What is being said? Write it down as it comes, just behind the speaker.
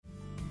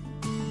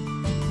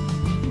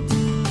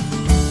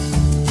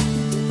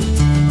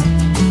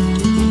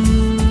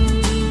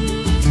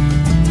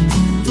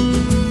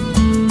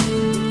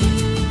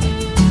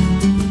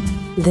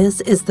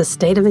This is the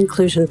State of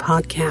Inclusion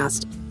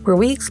podcast, where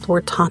we explore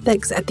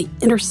topics at the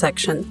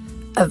intersection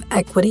of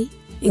equity,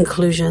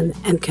 inclusion,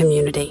 and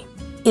community.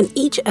 In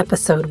each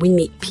episode, we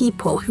meet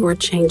people who are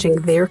changing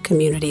their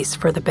communities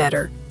for the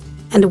better,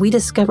 and we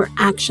discover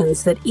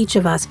actions that each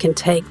of us can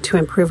take to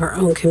improve our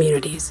own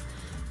communities.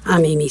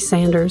 I'm Amy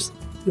Sanders.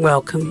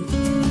 Welcome.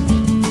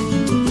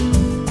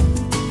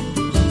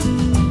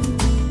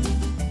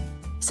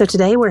 So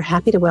today we're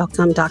happy to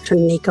welcome Dr.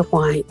 Nika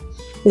White.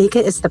 Nika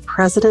is the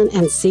president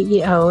and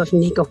CEO of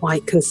Nika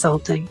White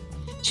Consulting.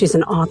 She's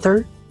an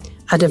author,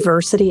 a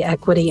diversity,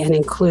 equity, and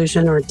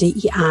inclusion, or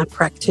DEI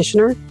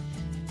practitioner,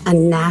 a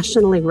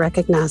nationally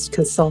recognized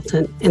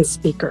consultant and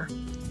speaker.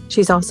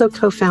 She's also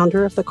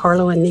co-founder of the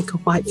Carlo and Nika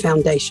White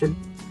Foundation.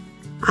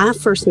 I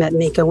first met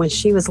Nika when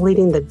she was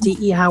leading the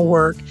DEI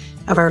work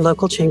of our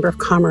local Chamber of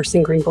Commerce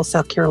in Greenville,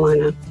 South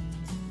Carolina.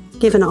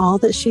 Given all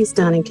that she's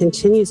done and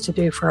continues to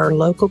do for our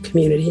local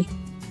community,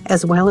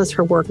 as well as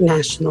her work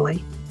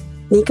nationally,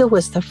 Nika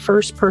was the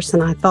first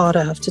person I thought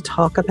of to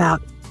talk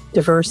about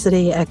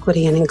diversity,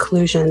 equity, and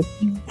inclusion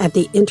at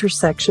the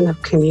intersection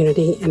of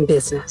community and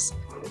business.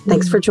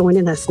 Thanks for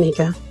joining us,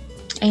 Nika.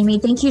 Amy,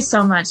 thank you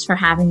so much for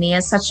having me.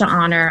 It's such an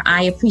honor.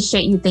 I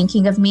appreciate you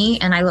thinking of me,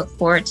 and I look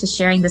forward to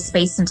sharing the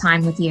space and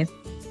time with you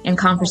in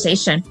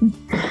conversation.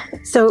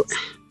 So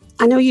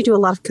I know you do a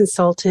lot of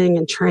consulting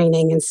and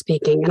training and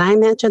speaking, and I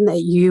imagine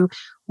that you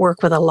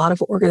work with a lot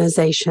of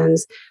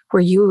organizations where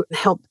you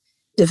help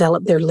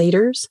develop their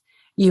leaders.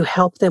 You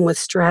help them with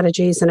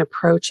strategies and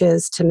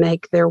approaches to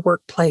make their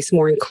workplace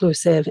more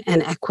inclusive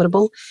and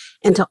equitable,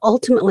 and to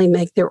ultimately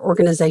make their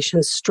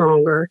organizations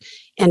stronger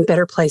and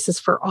better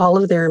places for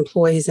all of their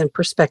employees and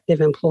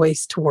prospective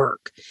employees to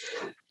work.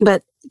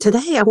 But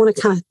today I want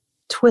to kind of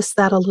twist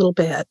that a little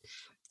bit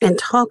and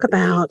talk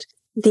about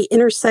the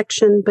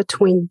intersection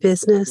between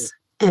business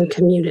and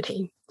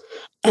community,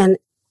 and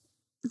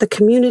the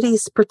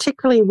communities,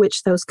 particularly in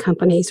which those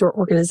companies or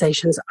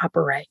organizations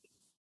operate.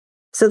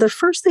 So the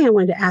first thing I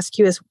wanted to ask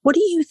you is, what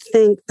do you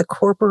think the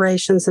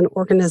corporations and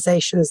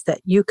organizations that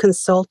you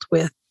consult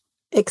with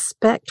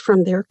expect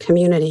from their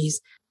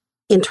communities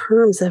in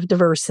terms of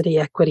diversity,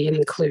 equity, and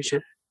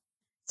inclusion?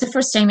 So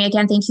first, Amy,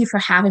 again, thank you for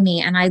having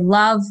me. And I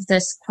love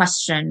this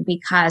question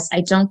because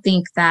I don't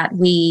think that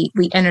we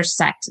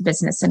intersect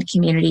business and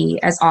community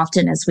as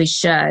often as we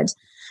should.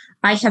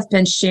 I have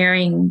been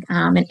sharing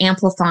and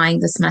amplifying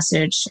this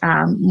message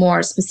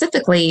more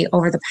specifically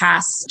over the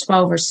past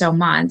 12 or so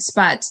months.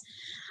 But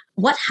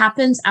what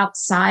happens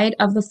outside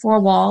of the four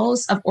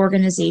walls of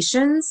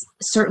organizations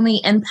certainly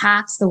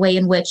impacts the way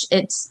in which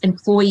its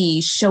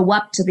employees show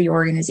up to the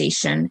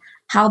organization,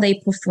 how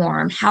they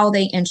perform, how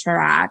they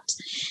interact.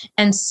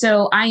 And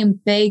so I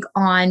am big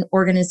on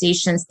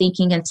organizations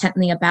thinking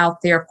intently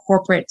about their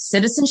corporate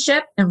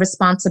citizenship and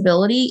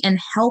responsibility and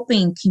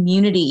helping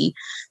community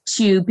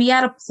to be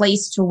at a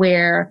place to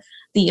where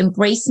the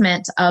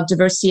embracement of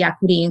diversity,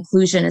 equity,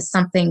 inclusion is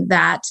something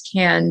that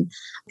can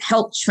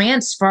help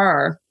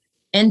transfer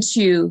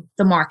into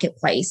the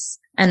marketplace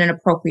in an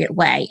appropriate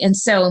way. And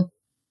so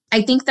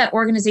I think that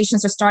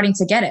organizations are starting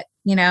to get it.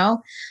 You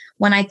know,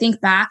 when I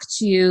think back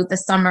to the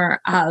summer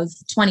of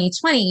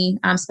 2020,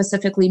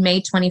 specifically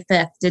May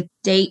 25th, the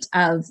date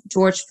of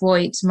George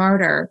Floyd's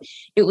murder,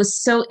 it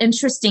was so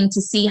interesting to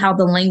see how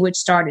the language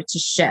started to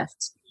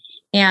shift.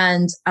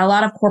 And a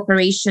lot of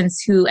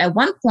corporations who at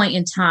one point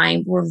in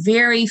time were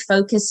very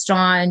focused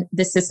on,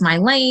 this is my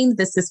lane,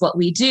 this is what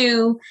we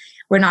do.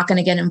 We're not going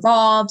to get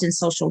involved in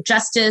social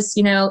justice,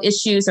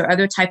 issues or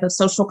other type of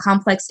social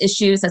complex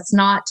issues. That's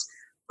not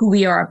who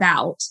we are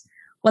about.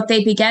 What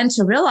they began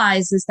to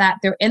realize is that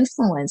their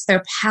influence,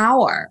 their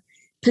power,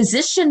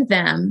 positioned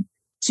them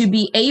to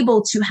be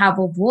able to have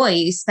a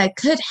voice that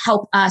could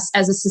help us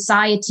as a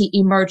society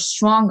emerge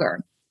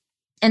stronger.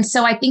 And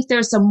so I think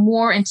there's a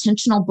more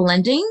intentional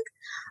blending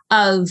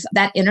of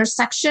that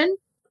intersection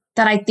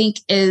that I think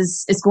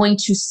is going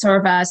to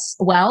serve us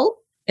well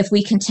if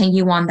we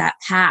continue on that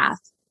path.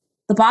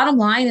 The bottom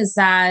line is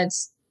that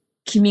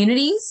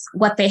communities,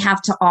 what they have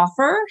to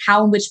offer,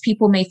 how in which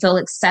people may feel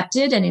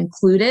accepted and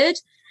included,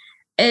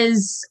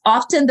 is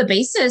often the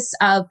basis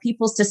of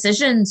people's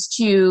decisions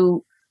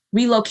to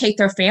relocate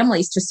their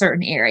families to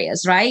certain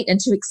areas, right? And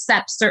to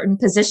accept certain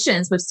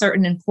positions with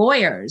certain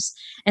employers.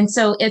 And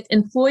so if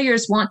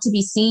employers want to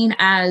be seen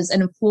as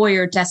an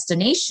employer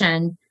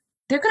destination,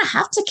 they're going to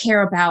have to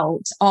care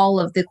about all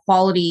of the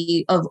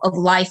quality of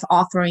life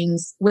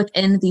offerings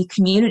within the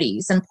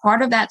communities. And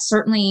part of that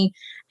certainly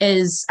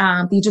is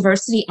the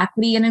diversity,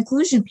 equity, and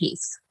inclusion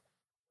piece.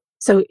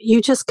 So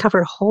you just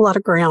covered a whole lot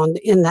of ground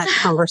in that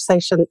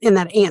conversation, in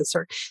that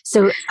answer.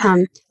 So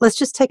let's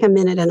just take a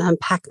minute and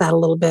unpack that a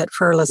little bit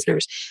for our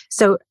listeners.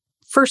 So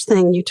first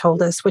thing you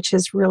told us, which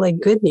is really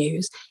good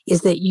news, is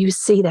that you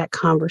see that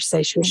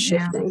conversation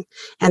shifting.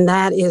 And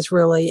that is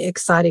really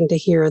exciting to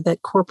hear,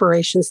 that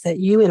corporations that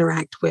you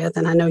interact with,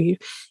 and I know you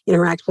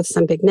interact with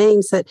some big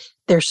names, that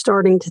they're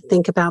starting to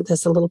think about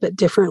this a little bit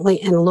differently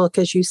and look,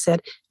 as you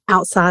said,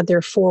 outside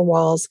their four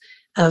walls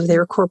of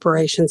their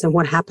corporations and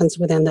what happens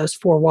within those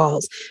four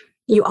walls.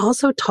 You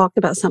also talked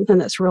about something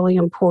that's really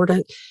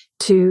important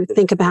to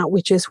think about,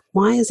 which is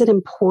why is it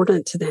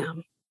important to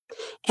them?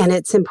 And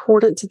it's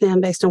important to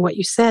them based on what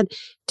you said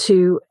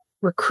to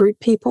recruit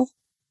people,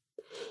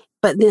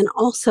 but then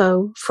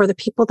also for the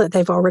people that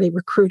they've already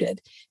recruited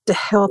to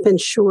help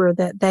ensure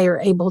that they are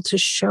able to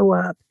show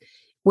up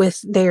with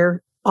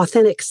their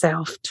authentic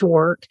self to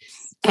work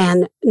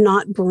and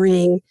not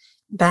bring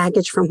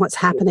baggage from what's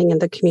happening in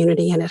the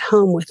community and at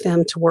home with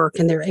them to work,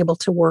 and they're able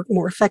to work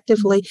more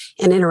effectively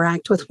and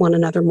interact with one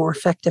another more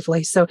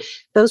effectively. So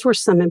those were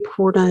some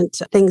important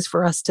things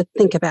for us to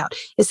think about.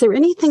 Is there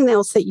anything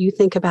else that you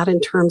think about in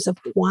terms of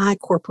why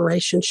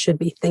corporations should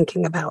be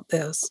thinking about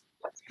this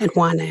and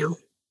why now?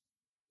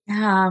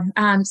 Yeah.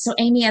 So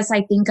Amy, as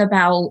I think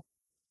about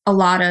a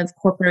lot of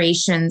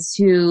corporations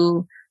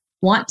who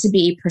want to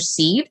be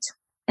perceived,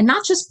 and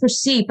not just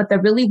perceived, but they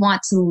really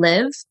want to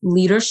live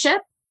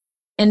leadership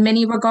in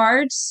many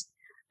regards,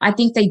 I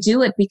think they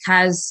do it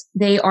because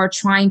they are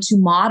trying to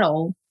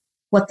model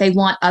what they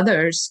want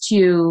others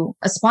to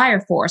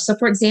aspire for. So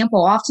for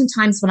example,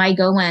 oftentimes when I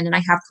go in and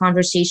I have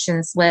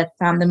conversations with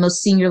the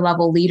most senior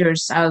level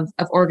leaders of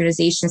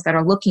organizations that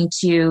are looking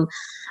to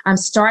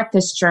start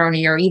this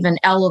journey or even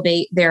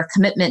elevate their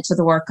commitment to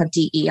the work of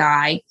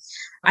DEI,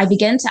 I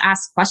begin to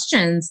ask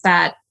questions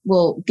that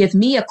will give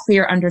me a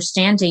clear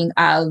understanding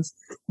of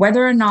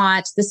whether or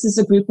not this is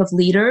a group of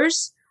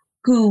leaders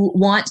who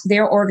want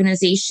their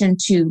organization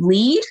to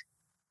lead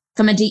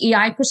from a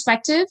DEI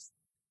perspective,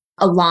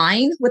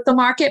 align with the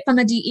market from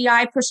a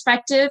DEI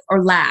perspective,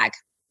 or lag.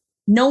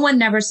 No one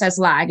never says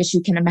lag, as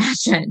you can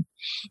imagine.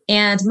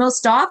 And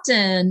most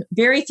often,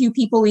 very few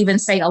people even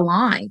say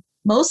align.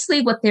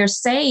 Mostly what they're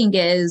saying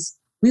is,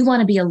 we want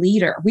to be a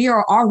leader. We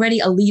are already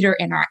a leader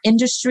in our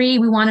industry.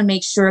 We want to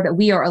make sure that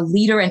we are a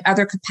leader in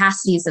other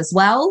capacities as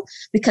well,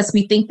 because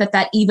we think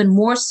that even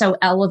more so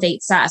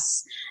elevates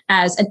us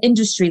as an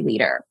industry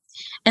leader.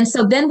 And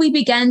so then we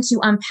begin to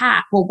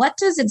unpack, well, what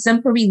does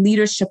exemplary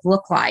leadership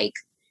look like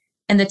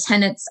in the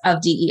tenets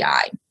of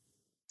DEI?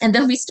 And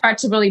then we start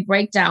to really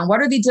break down what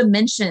are the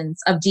dimensions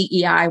of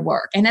DEI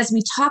work. And as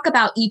we talk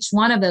about each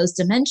one of those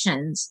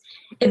dimensions,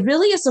 it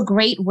really is a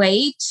great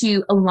way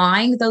to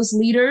align those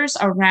leaders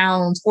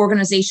around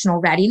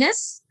organizational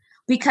readiness,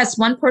 because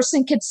one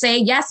person could say,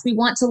 yes, we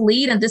want to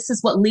lead, and this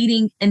is what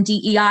leading in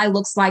DEI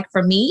looks like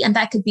for me. And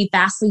that could be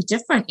vastly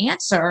different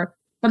answer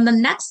from the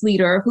next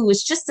leader who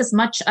is just as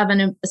much of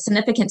a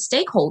significant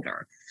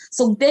stakeholder.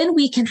 So then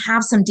we can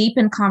have some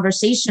deepened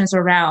conversations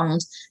around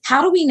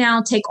how do we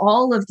now take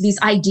all of these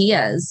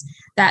ideas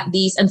that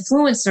these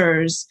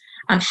influencers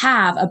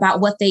have about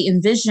what they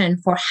envision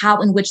for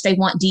how in which they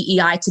want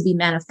DEI to be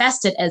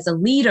manifested as a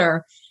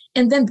leader,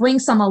 and then bring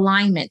some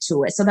alignment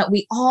to it so that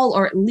we all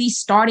are at least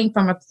starting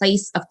from a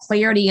place of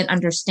clarity and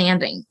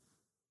understanding.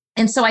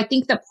 And so I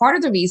think that part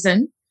of the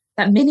reason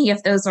that many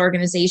of those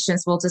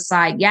organizations will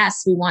decide,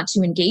 yes, we want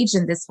to engage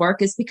in this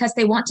work is because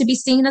they want to be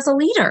seen as a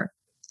leader.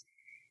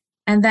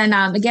 And then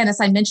again, as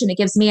I mentioned, it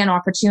gives me an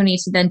opportunity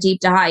to then deep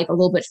dive a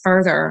little bit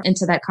further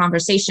into that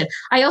conversation.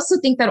 I also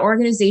think that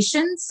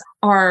organizations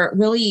are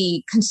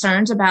really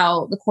concerned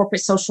about the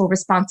corporate social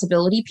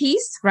responsibility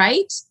piece,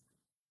 right?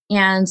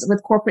 And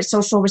with corporate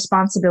social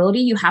responsibility,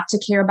 you have to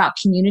care about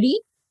community.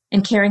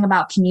 And caring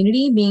about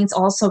community means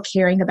also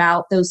caring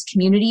about those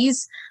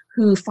communities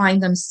who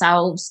find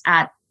themselves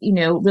at,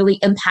 really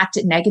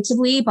impacted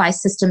negatively by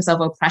systems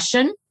of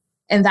oppression.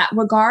 In that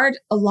regard,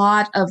 a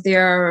lot of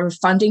their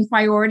funding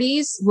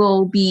priorities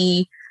will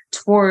be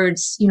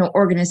towards,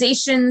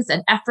 organizations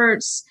and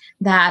efforts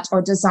that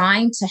are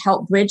designed to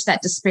help bridge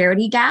that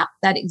disparity gap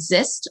that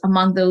exists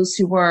among those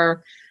who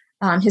were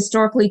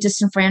historically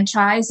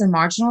disenfranchised and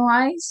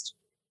marginalized.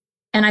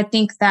 And I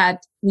think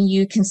that when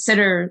you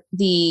consider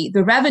the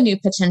revenue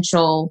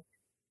potential,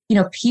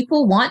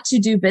 people want to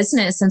do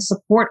business and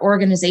support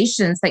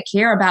organizations that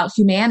care about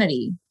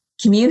humanity,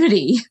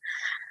 community,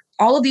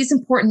 all of these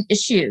important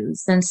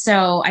issues. And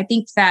so I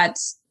think that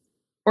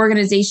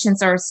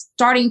organizations are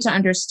starting to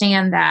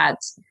understand that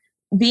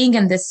being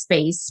in this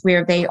space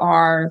where they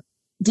are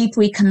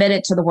deeply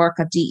committed to the work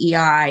of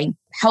DEI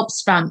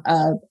helps from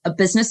a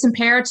business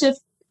imperative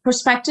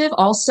perspective,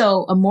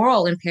 also a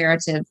moral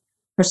imperative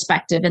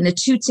perspective. And the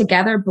two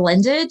together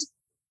blended,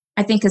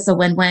 I think, is a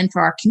win-win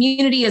for our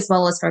community as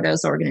well as for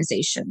those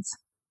organizations.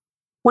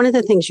 One of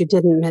the things you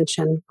didn't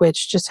mention,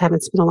 which just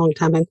haven't spent a long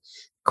time in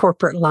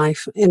corporate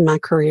life in my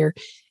career,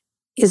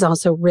 is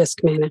also risk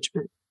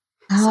management.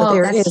 Oh,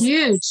 so that's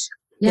huge.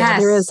 Yes. Yeah,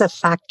 there is a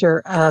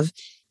factor of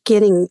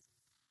getting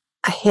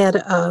ahead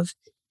of,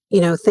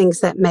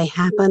 things that may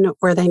happen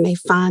or they may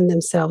find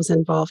themselves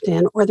involved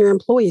in, or their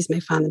employees may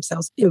find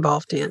themselves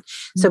involved in.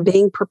 Mm-hmm. So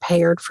being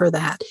prepared for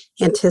that,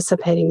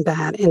 anticipating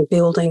that, and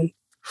building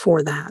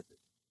for that.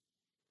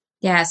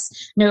 Yes.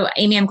 No,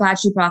 Amy, I'm glad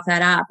you brought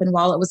that up. And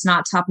while it was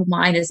not top of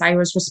mind as I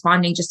was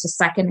responding just a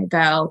second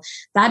ago,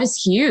 that is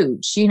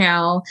huge.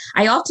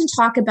 I often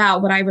talk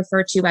about what I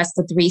refer to as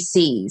the 3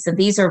 Cs. And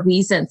these are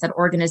reasons that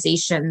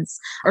organizations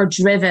are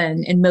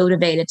driven and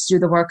motivated to do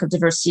the work of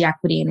diversity,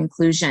 equity, and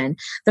inclusion.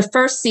 The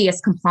first C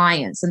is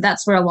compliance. And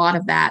that's where a lot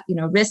of that,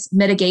 risk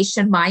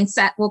mitigation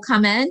mindset will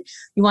come in.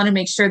 You want to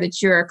make sure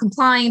that you're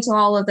complying to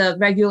all of the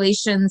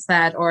regulations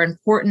that are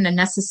important and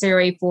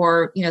necessary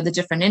for, the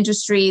different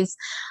industries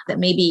that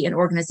maybe an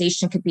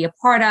organization could be a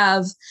part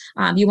of.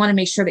 You want to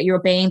make sure that you're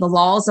obeying the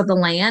laws of the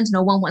land.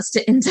 No one wants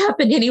to end up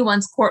in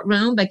anyone's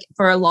courtroom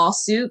for a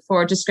lawsuit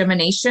for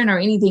discrimination or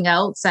anything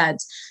else that,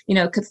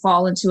 could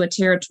fall into a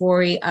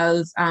territory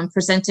of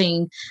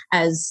presenting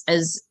as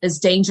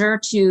danger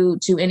to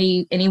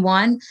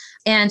anyone.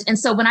 And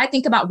so when I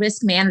think about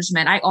risk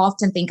management, I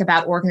often think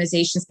about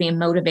organizations being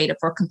motivated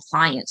for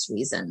compliance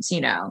reasons,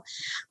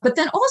 But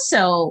then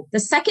also the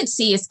second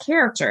C is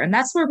character. And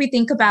that's where we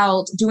think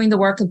about doing the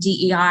work of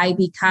DEI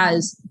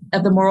because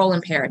of the moral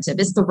imperative.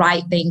 It's the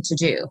right thing to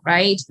do,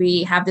 right?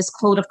 We have this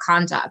code of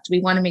conduct. We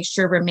want to make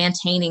sure we're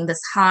maintaining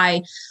this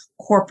high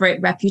corporate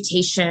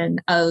reputation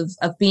of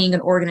being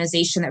an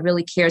organization that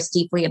really cares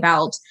deeply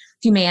about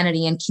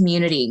humanity and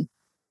community.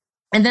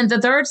 And then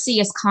the third C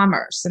is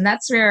commerce. And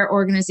that's where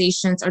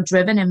organizations are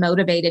driven and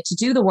motivated to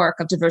do the work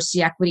of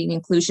diversity, equity, and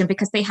inclusion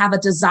because they have a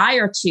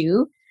desire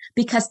to,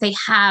 because they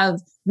have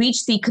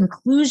reached the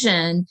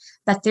conclusion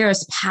that there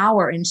is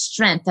power and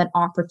strength and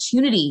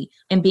opportunity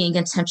in being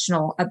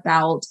intentional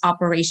about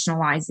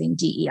operationalizing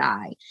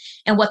DEI.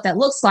 And what that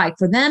looks like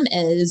for them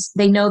is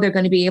they know they're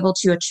going to be able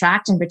to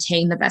attract and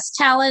retain the best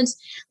talent.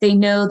 They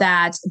know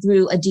that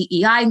through a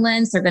DEI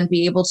lens, they're going to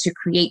be able to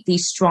create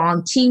these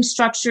strong team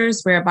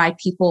structures whereby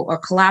people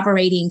are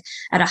collaborating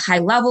at a high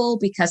level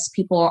because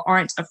people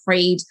aren't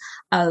afraid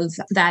of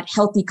that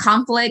healthy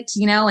conflict,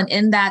 and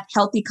in that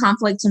healthy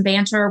conflict and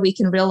banter, we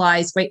can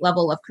realize great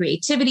level of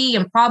creativity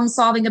and problem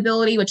solving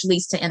ability, which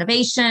leads to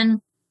innovation.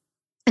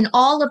 And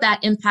all of that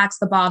impacts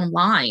the bottom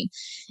line.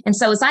 And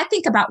so as I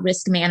think about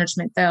risk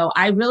management, though,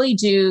 I really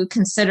do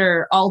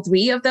consider all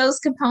 3 of those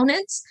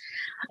components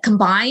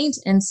combined.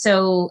 And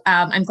so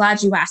I'm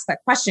glad you asked that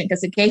question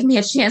because it gave me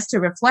a chance to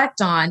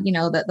reflect on,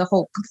 the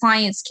whole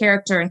compliance,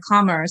 character, and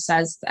commerce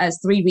as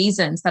 3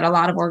 reasons that a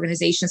lot of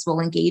organizations will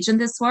engage in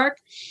this work.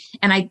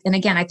 And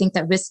again, I think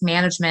that risk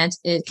management,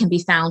 it can be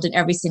found in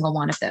every single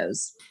one of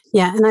those.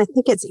 Yeah, and I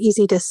think it's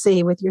easy to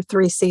see with your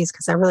 3 Cs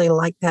because I really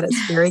like that.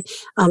 It's very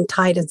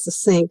tight and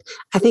succinct.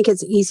 I think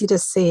it's easy to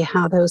see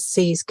how those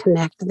Cs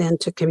connect then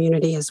to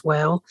community as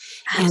well.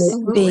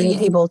 Absolutely. And being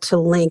able to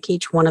link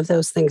each one of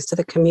those things to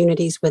the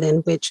communities within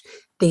which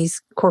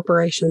these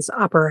corporations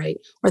operate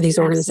or these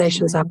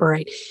organizations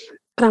operate.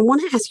 But I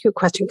want to ask you a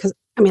question because,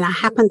 I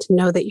happen to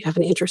know that you have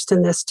an interest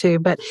in this too,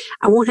 but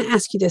I want to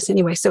ask you this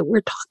anyway. So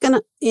we're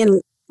talking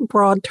in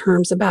broad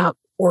terms about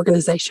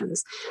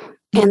organizations.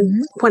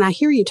 And when I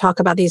hear you talk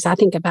about these, I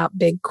think about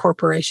big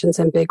corporations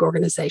and big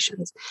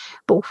organizations.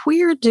 But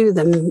where do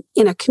them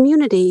in a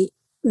community,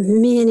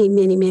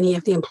 many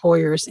of the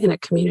employers in a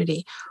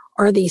community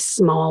are these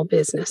small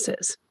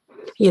businesses.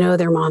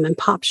 They're mom and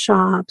pop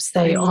shops.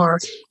 They are,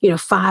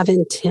 5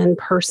 and 10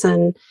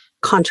 person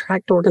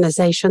contract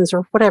organizations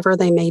or whatever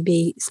they may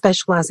be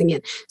specializing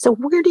in. So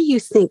where do you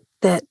think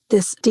that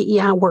this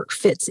DEI work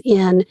fits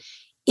in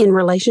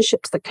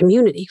relationship to the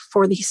community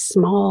for these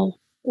small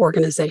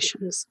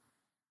organizations?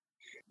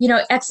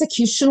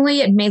 Executionally,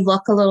 it may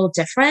look a little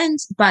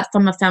different, but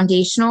from a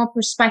foundational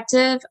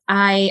perspective,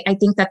 I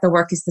think that the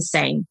work is the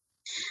same.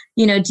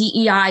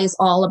 DEI is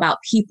all about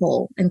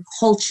people and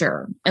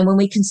culture. And when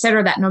we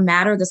consider that no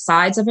matter the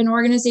size of an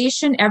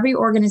organization, every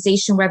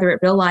organization, whether it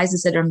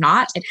realizes it or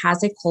not, it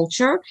has a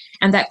culture.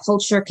 And that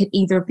culture could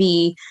either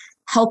be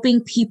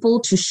helping people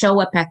to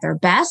show up at their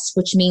best,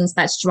 which means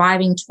that's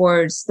driving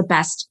towards the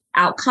best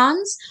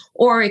outcomes,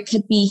 or it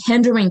could be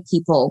hindering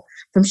people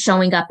from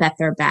showing up at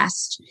their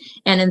best.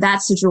 And in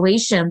that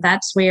situation,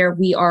 that's where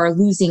we are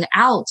losing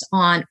out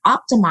on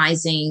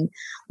optimizing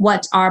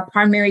what our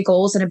primary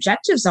goals and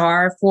objectives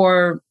are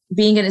for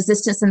being in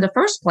existence in the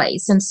first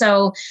place. And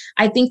so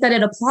I think that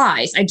it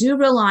applies. I do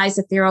realize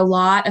that there are a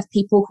lot of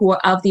people who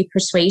are of the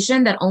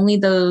persuasion that only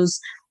those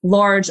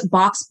large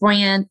box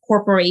brand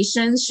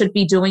corporations should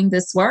be doing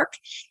this work.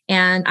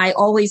 And I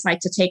always like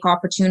to take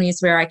opportunities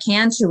where I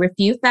can to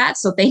refute that.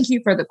 So thank you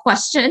for the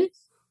question.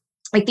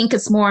 I think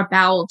it's more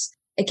about,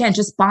 again,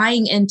 just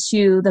buying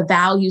into the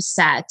value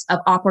set of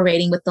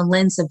operating with the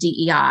lens of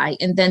DEI.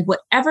 And then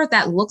whatever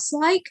that looks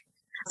like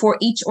for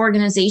each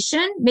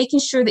organization, making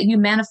sure that you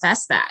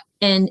manifest that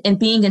and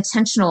being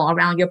intentional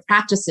around your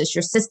practices,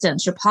 your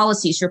systems, your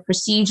policies, your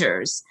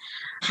procedures,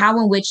 how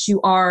in which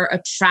you are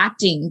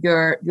attracting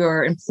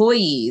your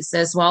employees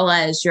as well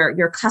as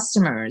your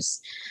customers.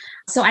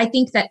 So I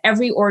think that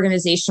every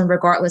organization,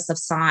 regardless of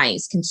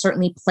size, can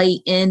certainly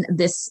play in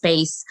this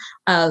space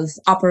of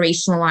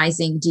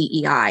operationalizing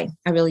DEI.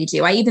 I really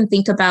do. I even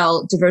think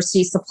about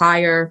diversity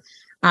supplier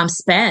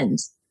spend.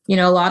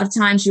 A lot of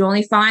times you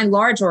only find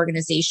large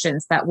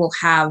organizations that will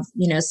have,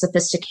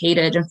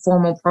 sophisticated and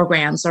formal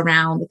programs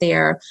around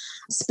their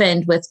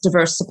spend with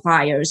diverse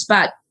suppliers.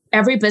 But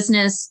every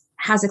business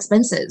has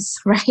expenses,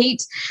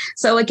 right?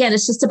 So again,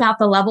 it's just about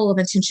the level of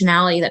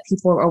intentionality that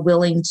people are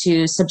willing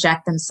to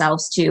subject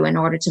themselves to in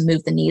order to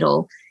move the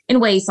needle in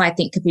ways I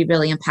think could be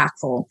really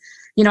impactful.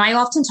 I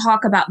often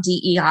talk about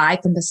DEI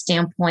from the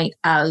standpoint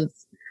of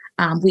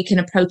we can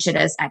approach it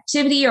as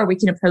activity or we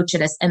can approach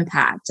it as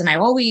impact. And I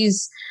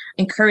always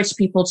encourage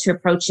people to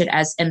approach it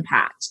as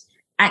impact.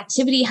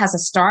 Activity has a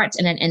start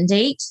and an end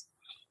date.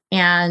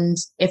 And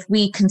if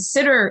we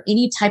consider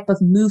any type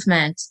of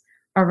movement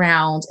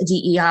around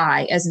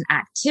DEI as an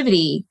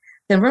activity,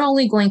 then we're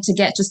only going to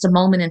get just a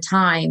moment in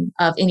time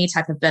of any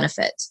type of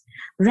benefit.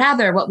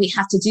 Rather, what we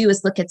have to do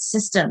is look at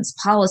systems,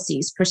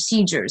 policies,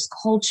 procedures,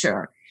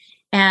 culture,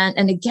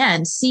 and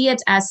again, see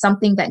it as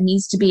something that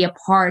needs to be a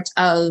part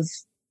of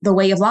the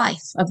way of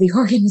life of the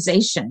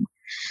organization.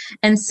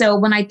 And so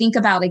when I think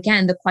about,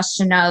 again, the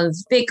question of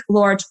big,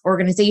 large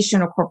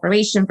organization or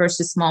corporation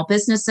versus small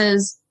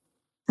businesses,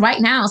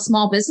 right now,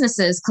 small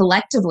businesses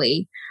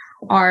collectively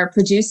are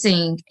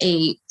producing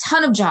a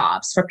ton of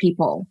jobs for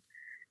people.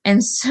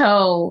 And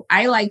so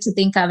I like to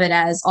think of it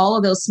as all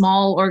of those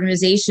small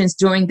organizations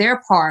doing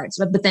their parts,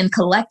 but then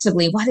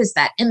collectively, what is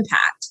that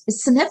impact?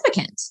 It's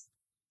significant.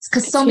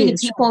 Because so many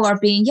people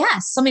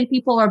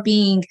are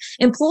being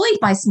employed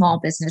by small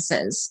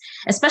businesses,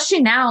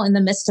 especially now in the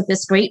midst of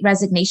this great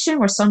resignation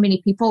where so many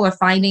people are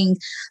finding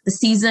the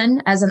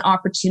season as an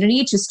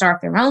opportunity to start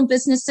their own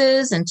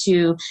businesses and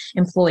to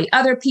employ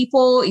other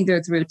people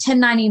either through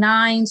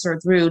 1099s or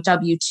through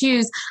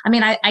W-2s. I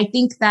mean, I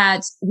think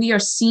that we are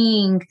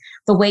seeing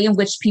the way in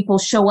which people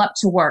show up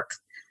to work.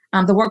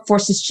 The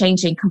workforce is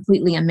changing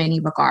completely in many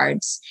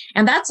regards.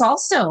 And that's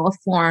also a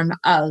form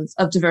of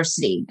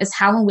diversity, is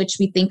how in which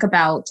we think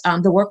about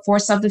the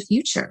workforce of the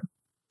future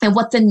and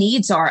what the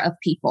needs are of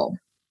people.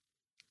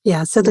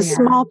 Yeah, so the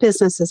small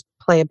businesses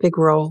play a big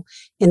role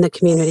in the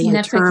community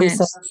in terms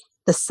of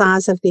the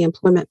size of the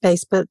employment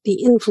base, but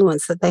the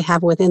influence that they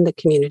have within the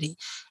community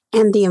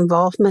and the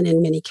involvement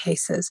in many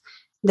cases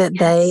that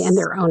they and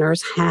their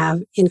owners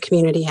have in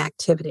community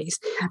activities.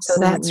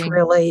 Absolutely. So that's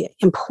really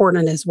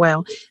important as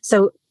well.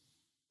 So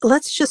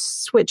let's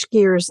just switch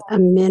gears a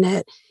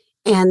minute,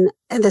 and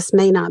this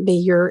may not be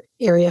your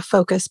area of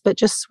focus, but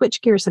just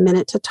switch gears a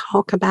minute to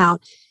talk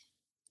about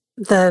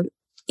the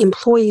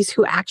employees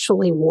who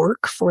actually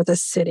work for the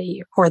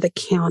city or the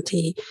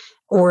county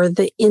or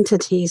the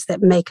entities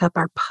that make up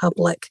our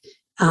public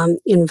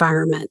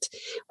environment.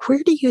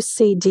 Where do you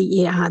see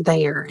DEI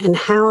there, and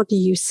how do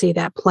you see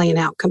that playing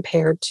out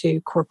compared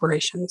to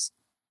corporations?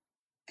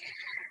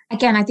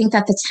 Again, I think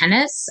that the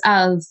tenets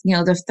of,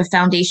 the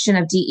foundation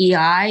of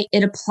DEI,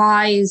 it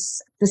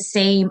applies the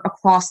same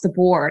across the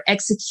board.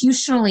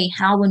 Executionally,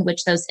 how in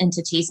which those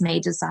entities may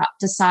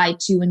decide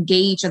to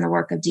engage in the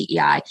work of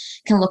DEI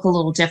can look a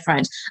little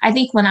different. I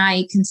think when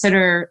I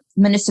consider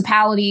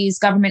municipalities,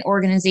 government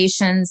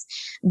organizations,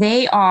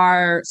 they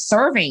are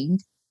serving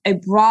a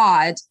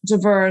broad,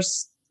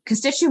 diverse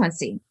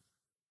constituency.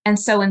 And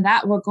so in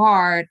that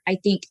regard, I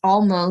think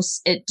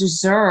almost it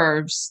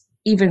deserves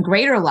even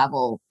greater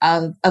level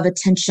of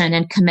attention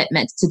and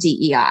commitment to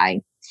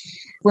DEI.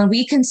 When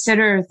we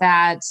consider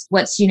that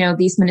what's,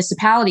 these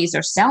municipalities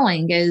are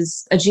selling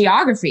is a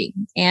geography.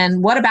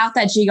 And what about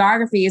that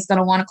geography is going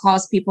to want to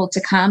cause people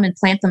to come and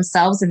plant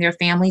themselves and their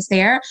families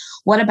there?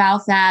 What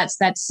about that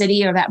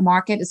city or that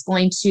market is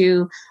going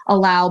to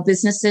allow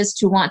businesses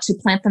to want to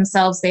plant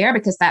themselves there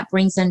because that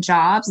brings in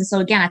jobs? And so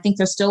again, I think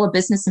there's still a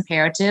business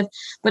imperative,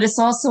 but it's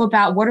also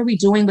about what are we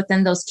doing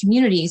within those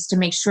communities to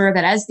make sure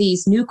that as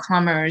these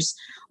newcomers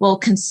will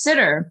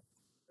consider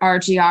our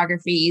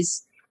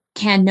geographies,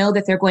 can know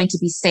that they're going to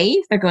be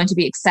safe, they're going to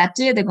be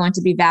accepted, they're going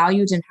to be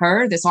valued and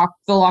heard, there's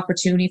full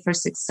opportunity for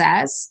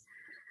success.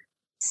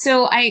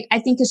 So I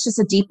think it's just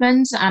a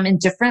deepened and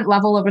different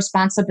level of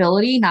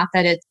responsibility, not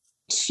that it's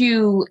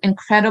too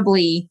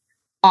incredibly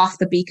off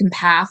the beaten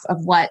path of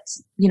what,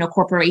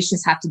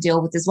 corporations have to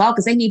deal with as well,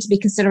 because they need to be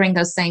considering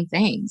those same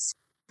things.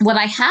 What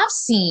I have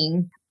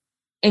seen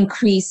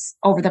increase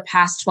over the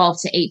past 12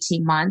 to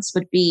 18 months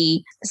would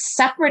be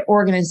separate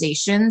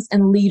organizations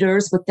and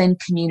leaders within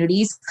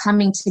communities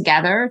coming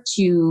together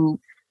to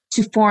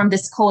form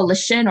this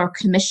coalition or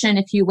commission,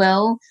 if you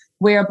will,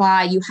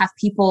 whereby you have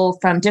people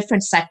from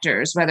different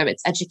sectors, whether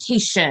it's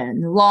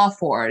education, law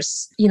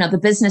force, the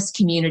business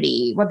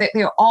community, where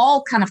they're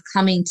all kind of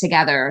coming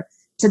together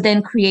to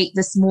then create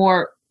this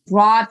more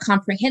broad,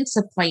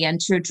 comprehensive plan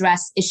to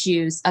address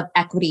issues of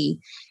equity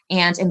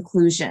and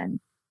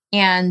inclusion.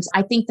 And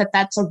I think that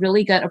that's a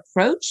really good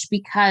approach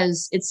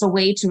because it's a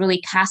way to really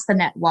cast the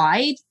net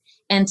wide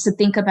and to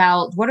think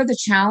about what are the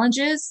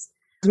challenges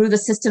through the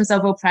systems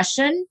of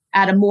oppression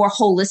at a more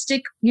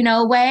holistic,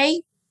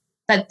 way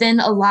that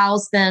then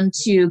allows them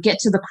to get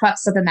to the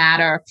crux of the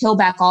matter, peel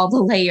back all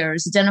the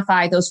layers,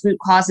 identify those root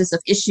causes of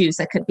issues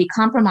that could be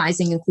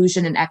compromising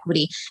inclusion and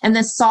equity, and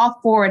then solve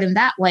for it in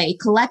that way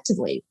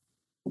collectively.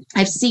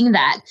 I've seen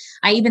that.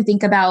 I even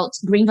think about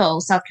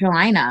Greenville, South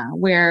Carolina,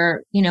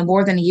 where,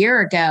 more than a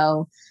year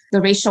ago,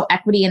 the Racial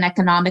Equity and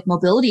Economic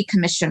Mobility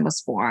Commission was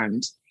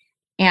formed.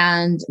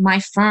 And my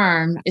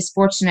firm is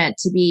fortunate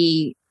to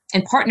be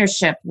in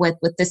partnership with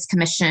this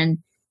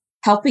commission,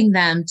 helping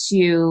them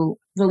to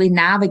really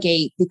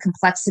navigate the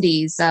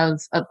complexities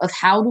of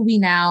how do we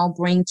now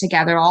bring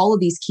together all of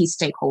these key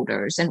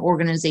stakeholders and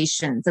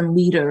organizations and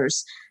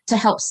leaders to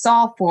help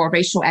solve for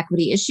racial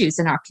equity issues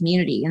in our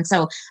community. And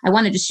so I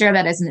wanted to share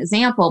that as an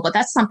example, but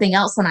that's something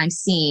else that I'm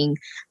seeing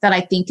that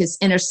I think is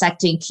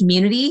intersecting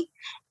community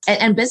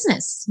and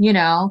business,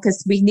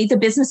 because we need the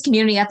business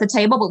community at the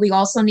table, but we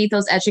also need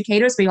those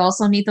educators. We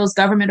also need those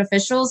government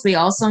officials. We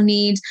also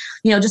need,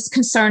 just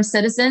concerned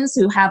citizens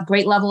who have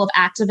great level of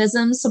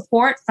activism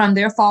support from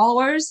their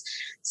followers.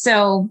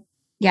 So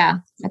yeah,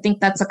 I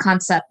think that's a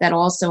concept that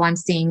also I'm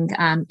seeing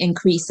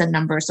increase in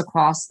numbers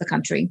across the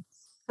country.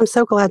 I'm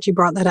so glad you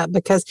brought that up,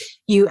 because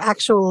you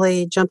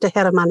actually jumped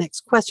ahead of my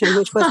next question,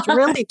 which was to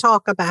really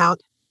talk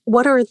about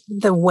what are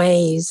the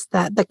ways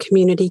that the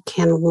community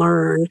can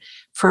learn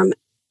from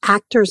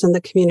actors in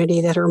the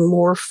community that are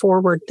more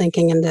forward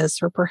thinking in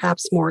this, or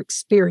perhaps more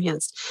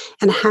experienced,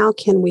 and how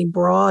can we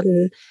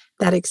broaden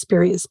that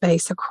experience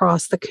base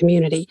across the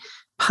community,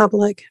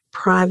 public,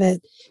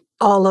 private,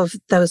 all of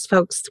those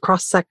folks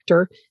cross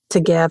sector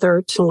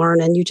together to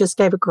learn. And you just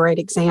gave a great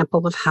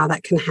example of how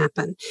that can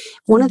happen.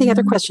 One of the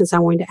other questions I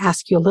wanted to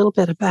ask you a little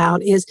bit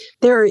about is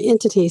there are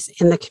entities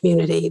in the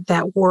community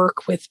that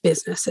work with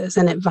businesses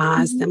and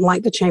advise them,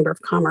 like the Chamber of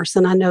Commerce.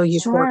 And I know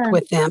you've worked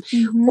with them.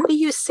 What do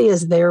you see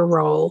as their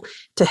role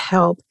to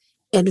help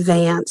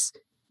advance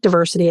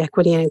diversity,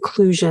 equity, and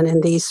inclusion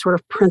and these sort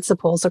of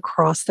principles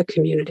across the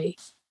community?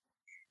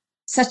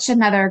 Such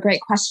another great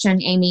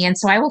question, Amy. And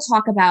so I will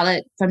talk about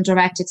it from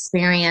direct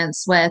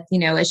experience with,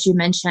 as you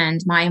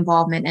mentioned, my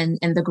involvement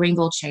in the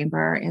Greenville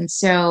Chamber. And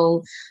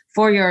so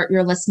for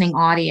your listening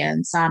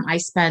audience, I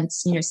spent,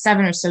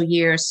 7 or so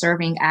years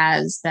serving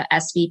as the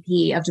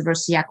SVP of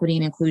Diversity, Equity,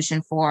 and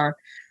Inclusion for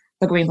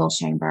the Greenville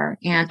Chamber.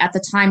 And at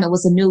the time, it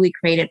was a newly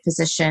created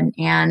position.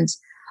 And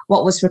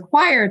what was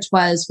required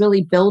was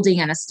really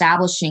building and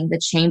establishing the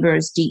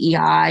Chamber's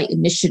DEI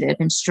initiative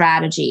and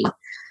strategy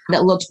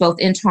that looked both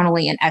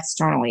internally and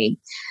externally.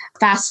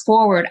 Fast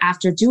forward,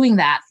 after doing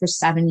that for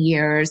 7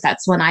 years,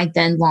 that's when I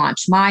then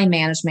launched my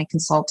management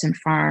consultant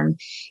firm.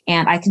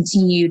 And I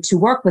continue to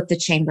work with the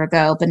Chamber,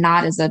 though, but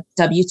not as a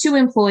W-2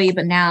 employee,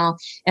 but now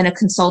in a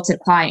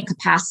consultant client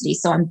capacity.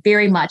 So I'm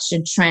very much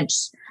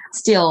entrenched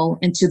still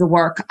into the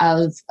work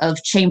of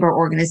chamber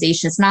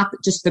organizations, not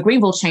just the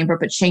Greenville Chamber,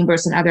 but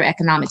chambers and other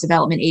economic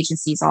development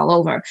agencies all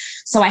over.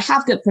 So I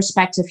have good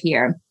perspective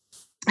here.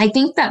 I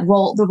think that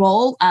the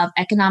role of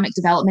economic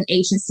development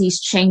agencies,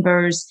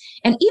 chambers,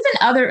 and even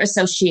other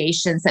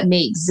associations that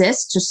may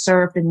exist to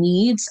serve the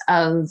needs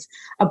of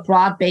a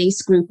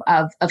broad-based group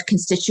of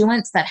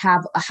constituents that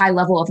have a high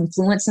level of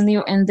influence in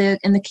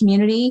the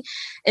community,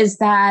 is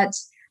that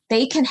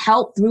they can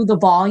help through the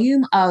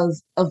volume of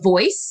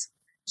voice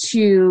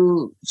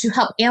to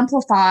help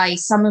amplify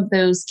some of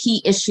those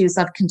key issues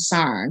of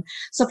concern.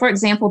 So, for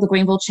example, the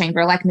Greenville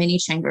Chamber, like many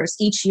chambers,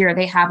 each year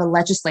they have a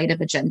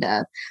legislative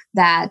agenda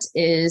that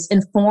is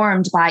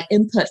informed by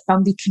input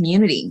from the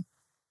community,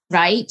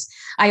 right?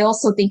 I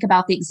also think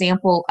about the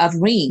example of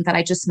REAM that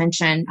I just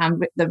mentioned,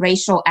 the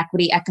Racial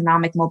Equity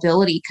Economic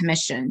Mobility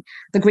Commission.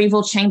 The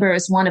Greenville Chamber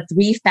is one of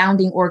 3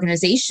 founding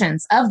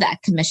organizations of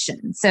that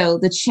commission. So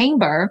the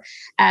Chamber,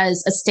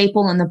 as a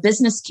staple in the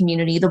business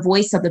community, the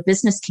voice of the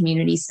business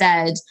community,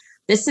 said,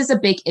 this is a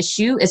big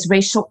issue, is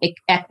racial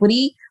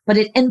equity, but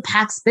it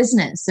impacts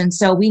business. And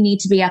so we need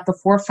to be at the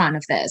forefront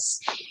of this.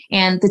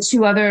 And the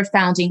 2 other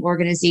founding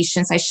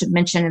organizations I should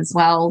mention as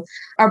well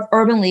are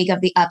Urban League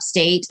of the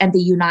Upstate and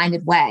the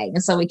United Way.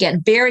 And so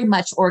again, very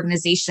much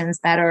organizations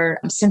that are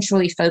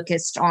centrally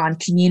focused on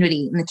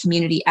community and the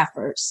community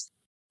efforts.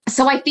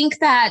 So I think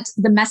that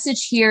the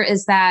message here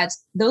is that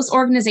those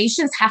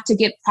organizations have to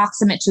get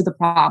proximate to the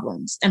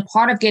problems. And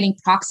part of getting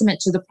proximate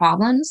to the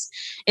problems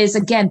is,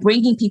 again,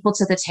 bringing people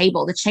to the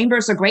table. The Chamber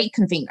is a great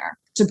convener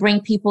to bring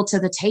people to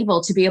the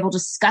table to be able to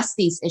discuss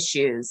these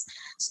issues.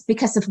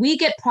 Because if we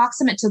get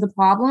proximate to the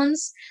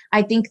problems,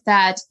 I think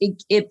that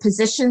it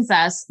positions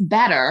us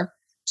better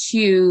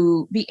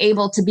to be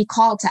able to be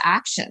called to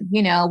action.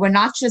 We're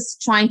not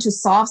just trying to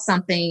solve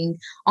something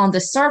on the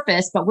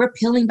surface, but we're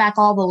peeling back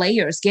all the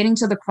layers, getting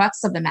to the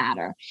crux of the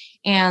matter.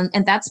 And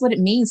that's what it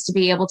means to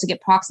be able to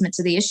get proximate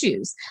to the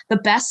issues. The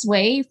best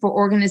way for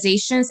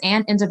organizations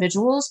and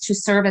individuals to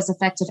serve as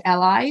effective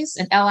allies,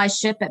 and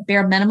allyship at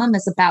bare minimum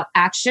is about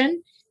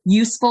action,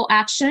 useful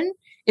action,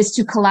 is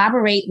to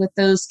collaborate with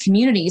those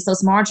communities,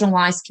 those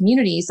marginalized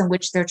communities in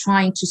which they're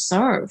trying to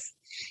serve,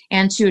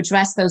 and to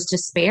address those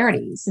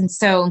disparities. And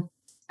so,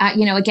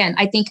 again,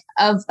 I think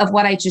of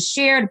what I just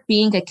shared,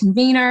 being a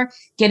convener,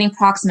 getting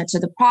proximate to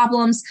the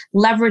problems,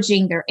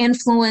 leveraging their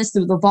influence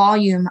through the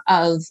volume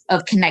of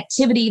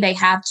connectivity they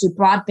have to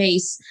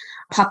broad-based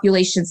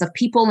populations of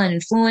people and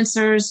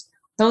influencers.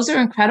 Those are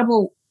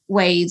incredible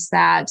ways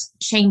that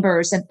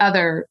chambers and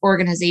other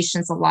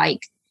organizations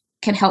alike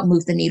can help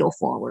move the needle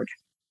forward.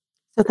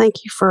 So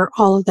thank you for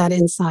all of that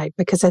insight,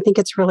 because I think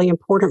it's really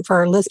important for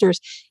our listeners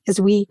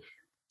as we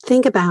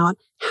think about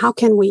how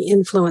can we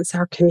influence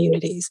our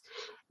communities.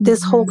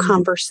 This whole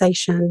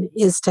conversation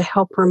is to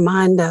help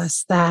remind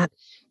us that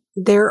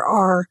there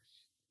are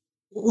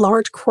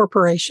large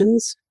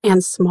corporations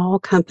and small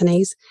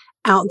companies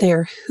out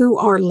there who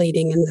are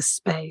leading in this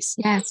space.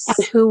 Yes.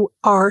 And who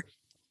are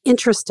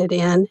interested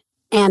in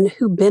and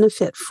who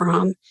benefit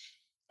from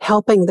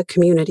helping the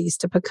communities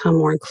to become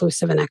more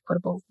inclusive and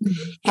equitable.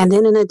 And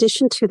then in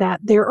addition to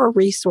that, there are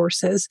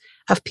resources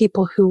of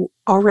people who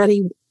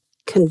already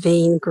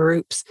convene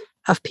groups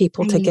of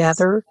people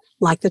together,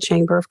 like the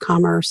Chamber of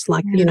Commerce,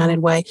 like the United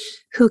Way,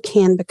 who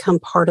can become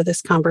part of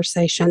this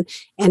conversation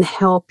and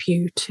help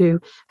you to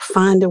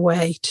find a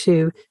way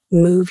to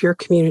move your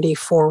community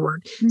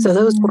forward. So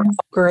those were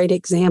great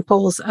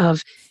examples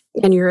of,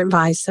 and your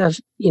advice of,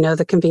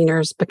 the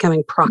conveners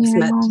becoming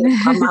proximate.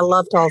 I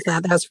loved all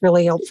that. That was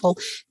really helpful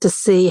to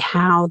see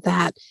how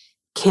that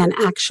can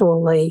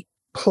actually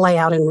play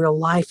out in real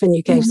life. And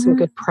you gave some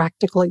good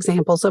practical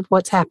examples of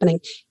what's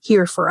happening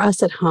here for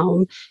us at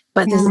home,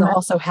 but this is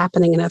also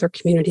happening in other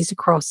communities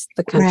across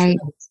the country.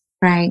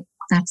 Right.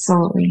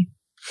 Absolutely.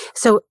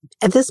 So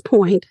at this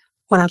point,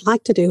 what I'd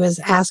like to do is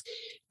ask,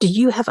 do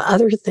you have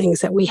other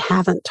things that we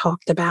haven't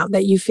talked about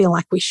that you feel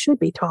like we should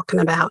be talking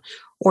about,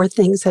 or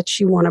things that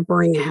you want to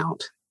bring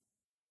out?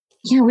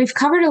 Yeah, we've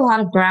covered a lot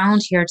of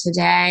ground here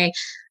today.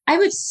 I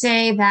would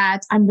say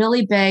that I'm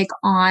really big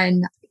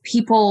on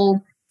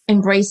people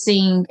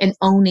embracing and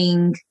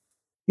owning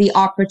the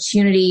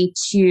opportunity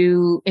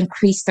to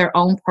increase their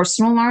own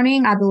personal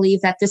learning. I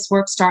believe that this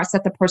work starts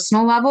at the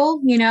personal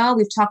level.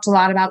 We've talked a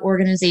lot about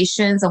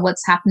organizations and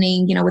what's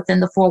happening, within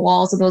the four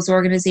walls of those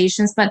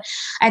organizations. But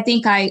I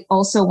think I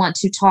also want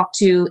to talk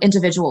to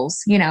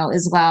individuals,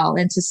 as well,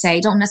 and to say,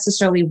 don't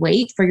necessarily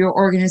wait for your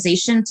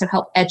organization to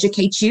help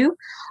educate you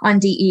on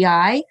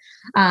DEI.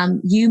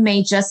 You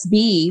may just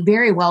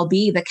very well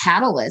be the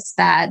catalyst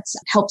that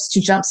helps to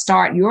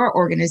jumpstart your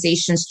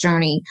organization's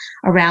journey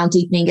around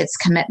deepening its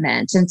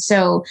commitment. And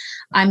so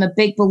I'm a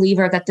big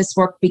believer that this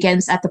work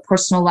begins at the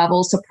personal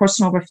level. So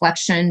personal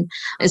reflection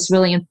is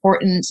really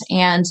important.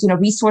 And,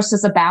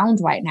 resources abound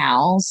right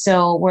now.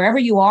 So wherever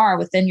you are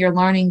within your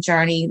learning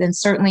journey, then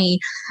certainly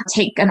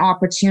take an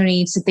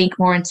opportunity to think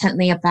more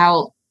intently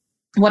about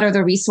what are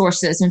the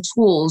resources and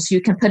tools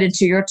you can put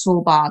into your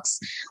toolbox.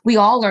 We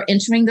all are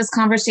entering this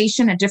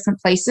conversation at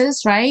different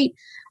places, right?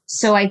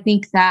 So I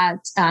think that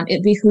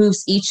it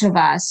behooves each of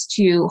us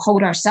to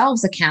hold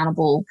ourselves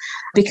accountable,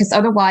 because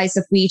otherwise,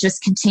 if we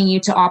just continue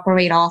to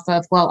operate off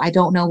of, well, I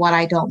don't know what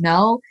I don't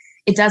know,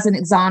 it doesn't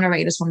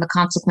exonerate us from the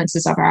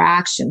consequences of our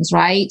actions,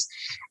 right?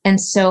 And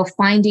so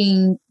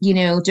finding,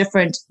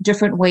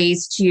 different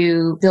ways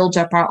to build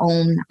up our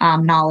own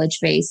knowledge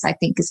base, I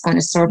think, is going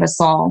to serve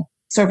us all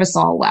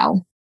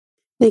well.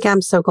 Nika,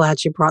 I'm so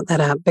glad you brought that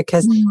up,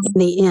 because in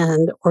the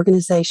end,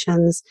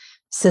 organizations,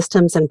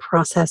 systems and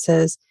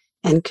processes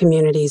and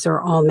communities are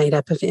all made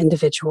up of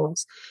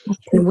individuals.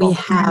 And we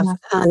have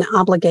an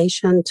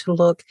obligation to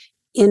look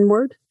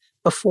inward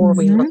before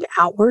we look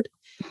outward,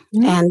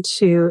 and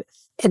to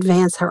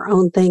advance our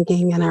own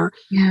thinking and our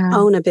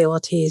own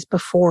abilities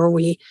before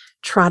we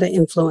try to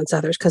influence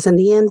others. Because in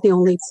the end, the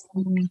only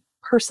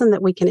person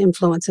that we can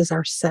influence is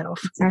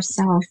ourselves.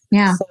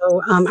 Yeah.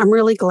 So I'm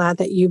really glad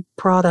that you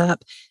brought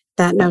up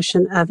that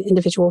notion of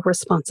individual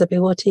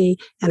responsibility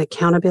and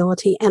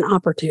accountability and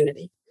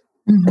opportunity,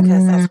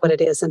 because that's what it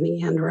is in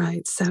the end,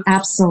 right? So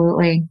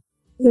absolutely.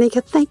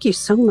 Nika, thank you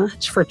so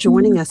much for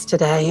joining us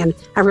today. And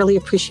I really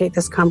appreciate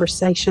this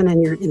conversation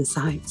and your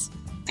insights.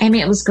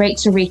 Amy, it was great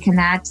to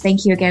reconnect.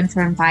 Thank you again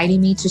for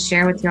inviting me to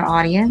share with your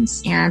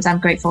audience. And I'm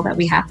grateful that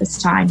we have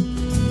this time.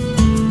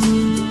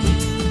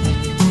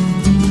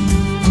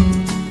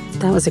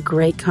 That was a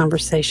great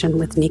conversation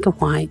with Nika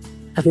White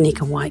of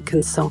Nika White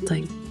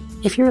Consulting.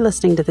 If you're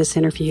listening to this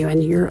interview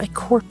and you're a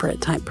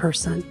corporate type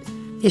person,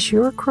 is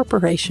your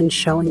corporation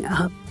showing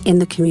up in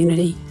the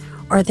community?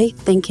 Are they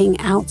thinking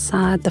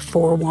outside the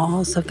four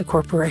walls of the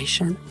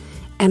corporation?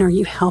 And are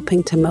you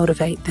helping to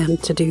motivate them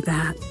to do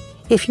that?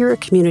 If you're a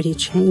community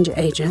change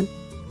agent,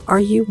 are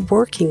you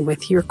working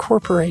with your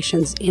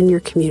corporations in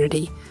your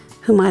community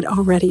who might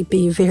already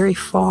be very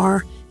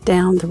far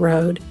down the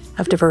road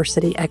of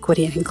diversity,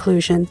 equity, and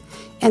inclusion,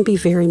 and be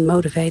very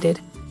motivated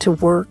to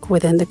work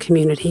within the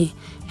community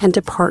and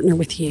to partner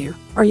with you?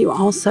 Are you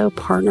also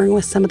partnering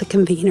with some of the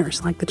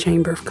conveners like the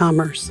Chamber of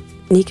Commerce?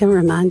 Nika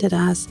reminded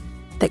us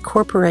that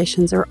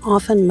corporations are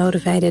often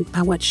motivated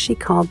by what she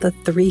called the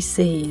 3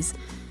 C's: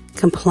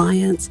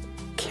 compliance,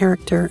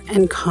 character,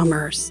 and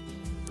commerce.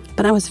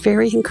 But I was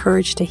very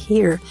encouraged to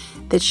hear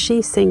that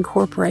she's seeing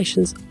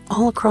corporations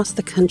all across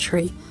the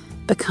country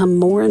become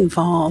more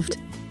involved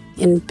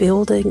in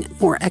building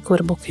more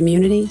equitable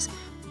communities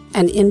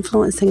and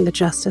influencing the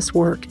justice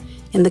work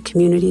in the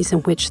communities in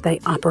which they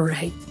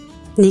operate.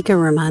 Nika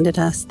reminded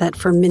us that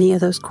for many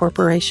of those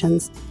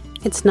corporations,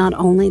 it's not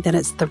only that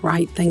it's the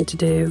right thing to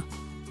do,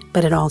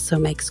 but it also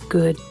makes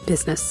good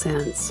business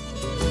sense.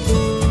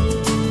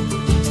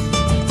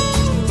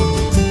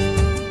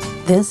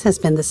 This has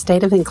been the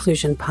State of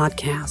Inclusion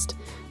podcast.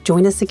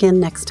 Join us again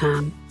next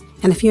time.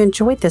 And if you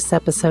enjoyed this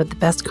episode, the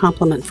best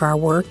compliment for our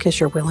work is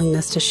your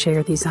willingness to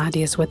share these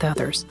ideas with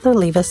others. So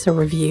leave us a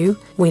review.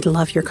 We'd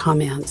love your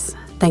comments.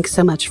 Thanks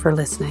so much for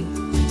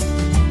listening.